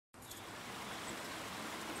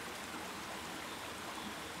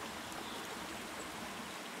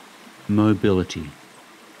Mobility.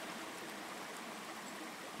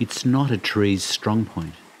 It's not a tree's strong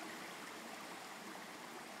point.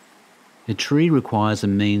 A tree requires a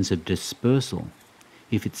means of dispersal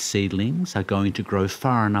if its seedlings are going to grow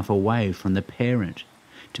far enough away from the parent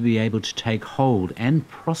to be able to take hold and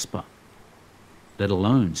prosper, let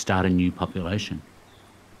alone start a new population.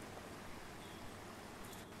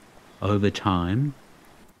 Over time,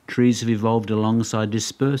 trees have evolved alongside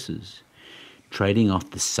dispersers, trading off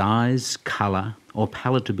the size, colour or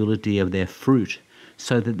palatability of their fruit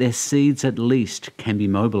so that their seeds at least can be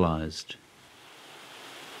mobilised.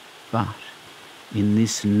 But in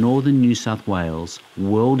this northern New South Wales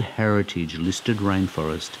World Heritage listed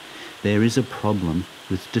rainforest, there is a problem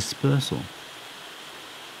with dispersal.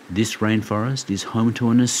 This rainforest is home to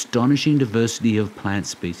an astonishing diversity of plant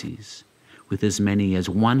species, with as many as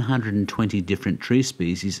 120 different tree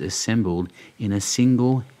species assembled in a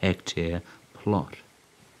single hectare plot.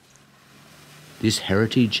 This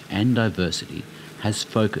heritage and diversity has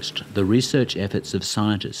focused the research efforts of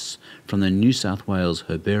scientists from the New South Wales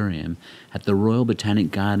Herbarium at the Royal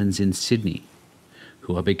Botanic Gardens in Sydney,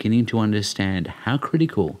 who are beginning to understand how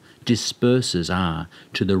critical dispersers are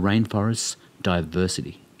to the rainforest's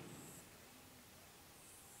diversity.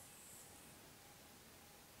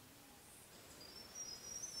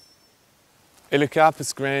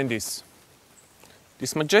 Elaeocarpaceae grandis.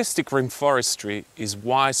 This majestic rainforest tree is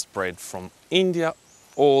widespread from India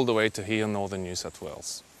all the way to here in northern New South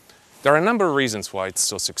Wales. There are a number of reasons why it's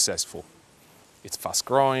so successful. It's fast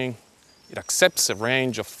growing, it accepts a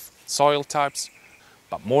range of soil types,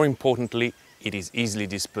 but more importantly, it is easily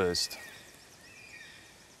dispersed.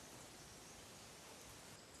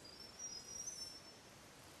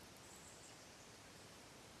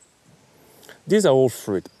 These are all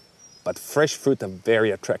fruit, but fresh fruit are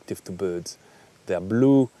very attractive to birds. They are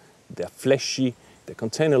blue, they are fleshy, they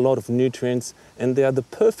contain a lot of nutrients, and they are the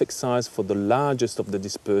perfect size for the largest of the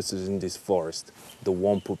dispersers in this forest, the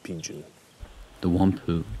wampu pigeon. The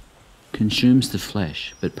wampu consumes the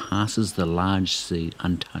flesh but passes the large seed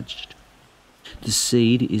untouched. The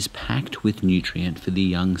seed is packed with nutrient for the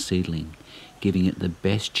young seedling, giving it the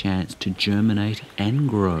best chance to germinate and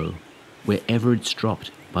grow wherever it's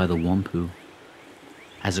dropped by the wampu.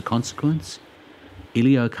 As a consequence,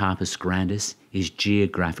 Elaeocarpaceae grandis is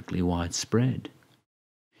geographically widespread.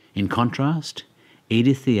 In contrast,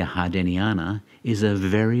 Eidothea hardeniana is a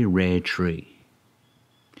very rare tree.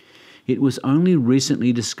 It was only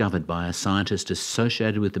recently discovered by a scientist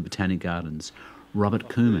associated with the Botanic Gardens, Robert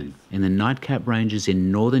Kooyman, in the Nightcap Ranges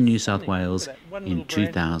in northern New South Wales in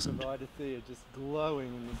 2000. Eidothea just glowing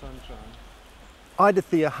in the sunshine.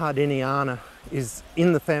 Eidothea hardeniana is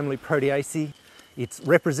in the family Proteaceae. It's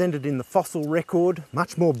represented in the fossil record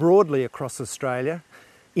much more broadly across Australia,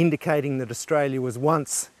 indicating that Australia was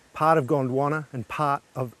once part of Gondwanan and part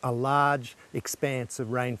of a large expanse of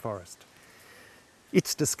rainforest.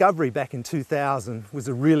 Its discovery back in 2000 was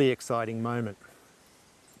a really exciting moment,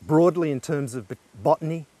 broadly in terms of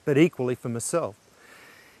botany, but equally for myself.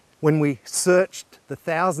 When we searched the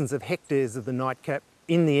thousands of hectares of the nightcap,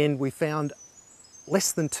 in the end we found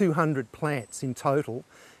less than 200 plants in total,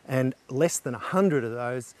 and less than 100 of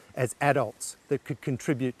those as adults that could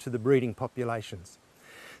contribute to the breeding populations.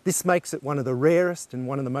 This makes it one of the rarest and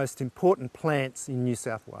one of the most important plants in New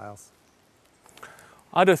South Wales.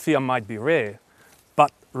 Eidothea might be rare,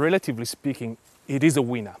 but relatively speaking, it is a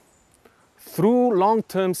winner. Through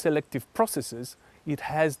long-term selective processes, it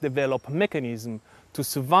has developed a mechanism to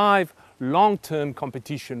survive long-term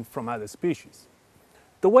competition from other species.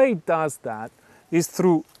 The way it does that is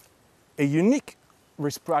through a unique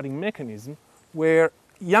resprouting mechanism where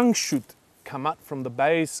young shoot come out from the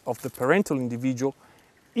base of the parental individual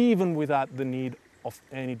even without the need of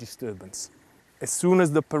any disturbance. As soon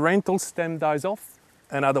as the parental stem dies off,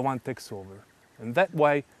 another one takes over. And that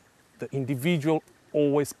way, the individual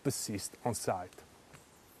always persists on site.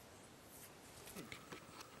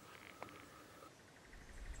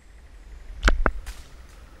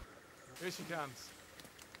 Here she comes.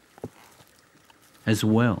 As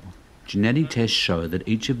well, genetic tests show that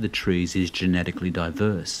each of the trees is genetically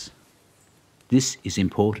diverse. This is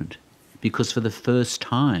important because for the first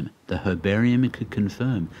time, the herbarium could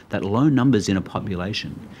confirm that low numbers in a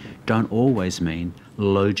population don't always mean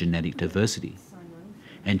low genetic diversity.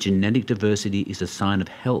 And genetic diversity is a sign of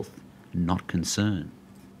health, not concern.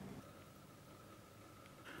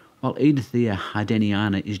 While Eidothea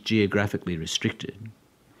hardeniana is geographically restricted,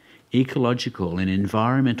 ecological and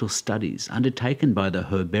environmental studies undertaken by the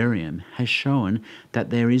herbarium has shown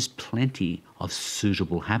that there is plenty of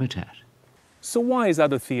suitable habitat. So why is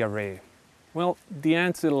Eidothea rare? Well, the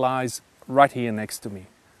answer lies right here next to me.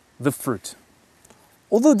 the fruit.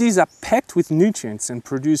 Although these are packed with nutrients and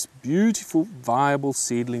produce beautiful, viable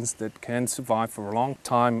seedlings that can survive for a long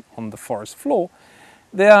time on the forest floor,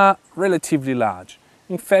 they are relatively large.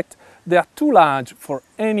 In fact, they are too large for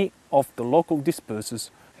any of the local dispersers.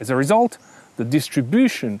 As a result, the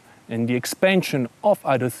distribution and the expansion of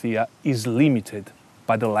Eidothea is limited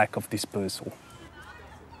by the lack of dispersal.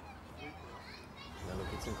 Yeah, look,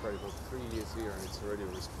 it's incredible. 3 years here and it's already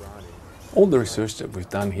responding. All the research that we've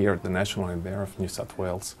done here at the National Herbarium of New South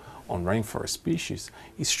Wales on rainforest species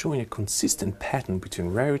is showing a consistent pattern between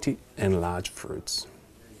rarity and large fruits.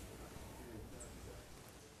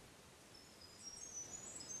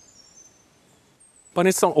 But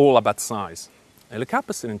it's not all about size.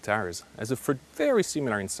 Elaeocarpaceae sedentarius has a fruit very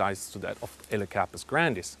similar in size to that of Elaeocarpaceae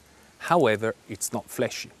grandis. However, it's not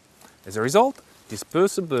fleshy. As a result,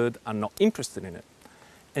 dispersal birds are not interested in it.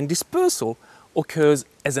 And dispersal occurs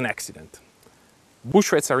as an accident.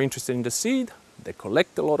 Bush rats are interested in the seed, they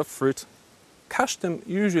collect a lot of fruit, cache them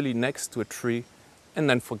usually next to a tree, and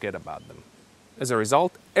then forget about them. As a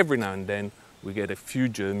result, every now and then we get a few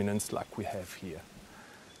germinants like we have here.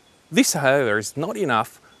 This, however, is not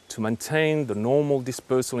enough to maintain the normal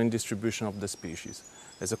dispersal and distribution of the species.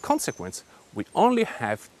 As a consequence, we only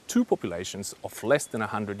have two populations of less than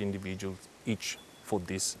 100 individuals each for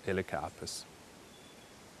this Elaeocarpaceae.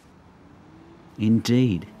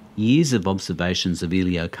 Indeed, years of observations of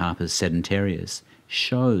Elaeocarpaceae sedentarius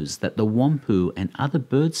shows that the wampu and other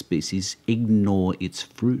bird species ignore its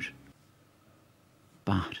fruit.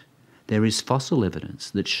 But there is fossil evidence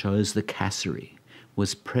that shows the Cassowary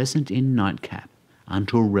was present in Nightcap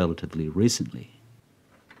until relatively recently.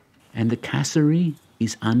 And the Cassowary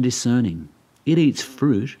is undiscerning. It eats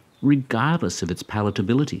fruit regardless of its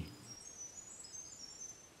palatability.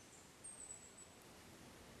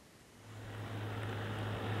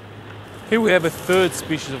 Here we have a third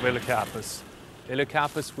species of Elaeocarpaceae,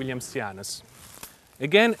 Elaeocarpaceae williamsianus.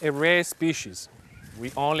 Again, a rare species.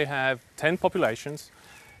 We only have 10 populations,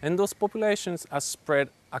 and those populations are spread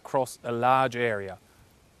across a large area,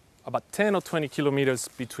 about 10 or 20 kilometers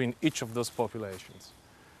between each of those populations.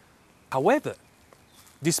 However,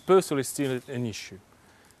 dispersal is still an issue.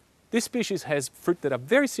 This species has fruit that are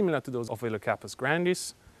very similar to those of Elaeocarpaceae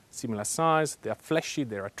grandis, similar size, they are fleshy,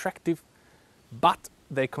 they're attractive, but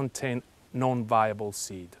they contain non-viable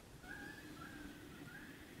seed.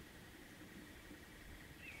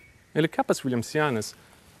 Elaeocarpaceae williamsianus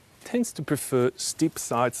tends to prefer steep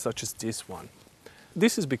sides such as this one.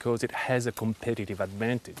 This is because it has a competitive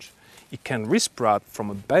advantage. It can resprout from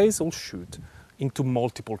a basal shoot into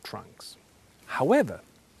multiple trunks. However,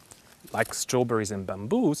 like strawberries and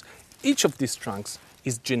bamboos, each of these trunks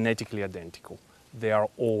is genetically identical. They are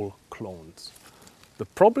all clones. The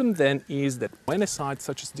problem then is that when a site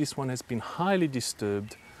such as this one has been highly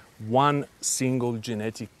disturbed, one single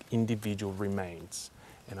genetic individual remains.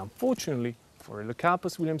 And unfortunately, for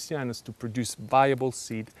Elaeocarpaceae williamsianus to produce viable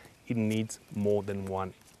seed, it needs more than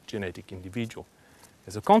one genetic individual.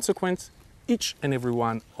 As a consequence, each and every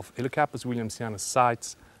one of Elaeocarpaceae williamsianus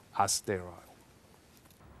sites are sterile.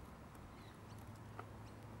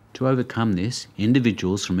 To overcome this,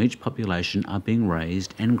 individuals from each population are being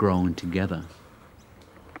raised and grown together.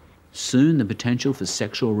 Soon the potential for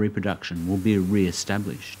sexual reproduction will be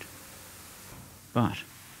re-established. But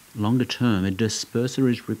longer term, a disperser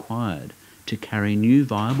is required to carry new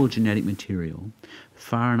viable genetic material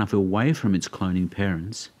far enough away from its cloning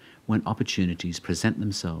parents when opportunities present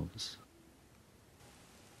themselves.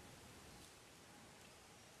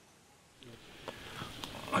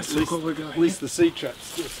 At least the seed trap's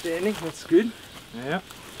still standing, that's good. Yeah,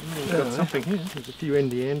 we've got something here. There's a few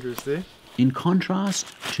endiandras there. In contrast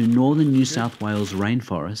to northern New South Wales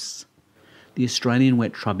rainforests, the Australian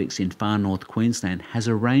wet tropics in far north Queensland has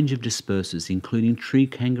a range of dispersers including tree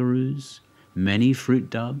kangaroos, many fruit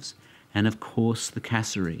doves, and of course the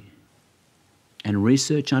cassowary. And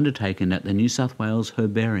research undertaken at the New South Wales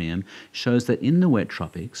Herbarium shows that in the wet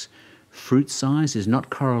tropics, fruit size is not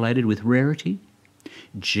correlated with rarity,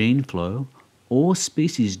 gene flow, or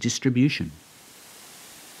species distribution.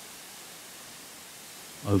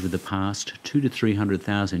 Over the past 200,000 to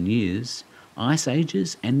 300,000 years, ice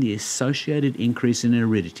ages and the associated increase in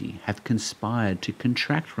aridity have conspired to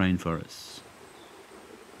contract rainforests.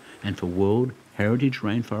 And for World Heritage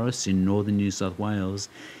rainforests in northern New South Wales,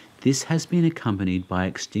 this has been accompanied by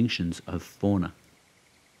extinctions of fauna.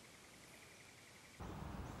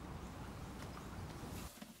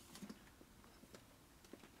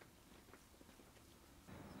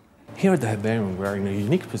 Here at the Herbarium, we are in a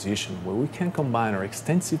unique position where we can combine our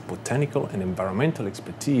extensive botanical and environmental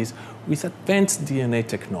expertise with advanced DNA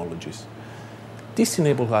technologies. This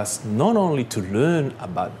enables us not only to learn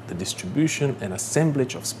about the distribution and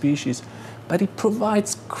assemblage of species, but it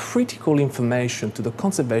provides critical information to the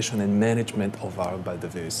conservation and management of our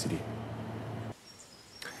biodiversity.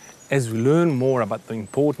 As we learn more about the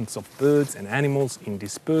importance of birds and animals in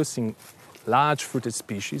dispersing large fruited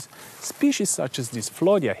species, species such as this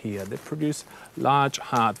Floria here that produce large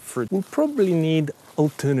hard fruit will probably need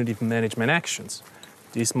alternative management actions.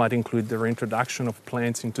 This might include the reintroduction of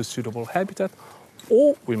plants into suitable habitat,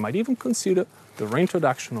 or we might even consider the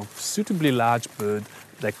reintroduction of suitably large bird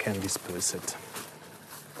that can disperse it.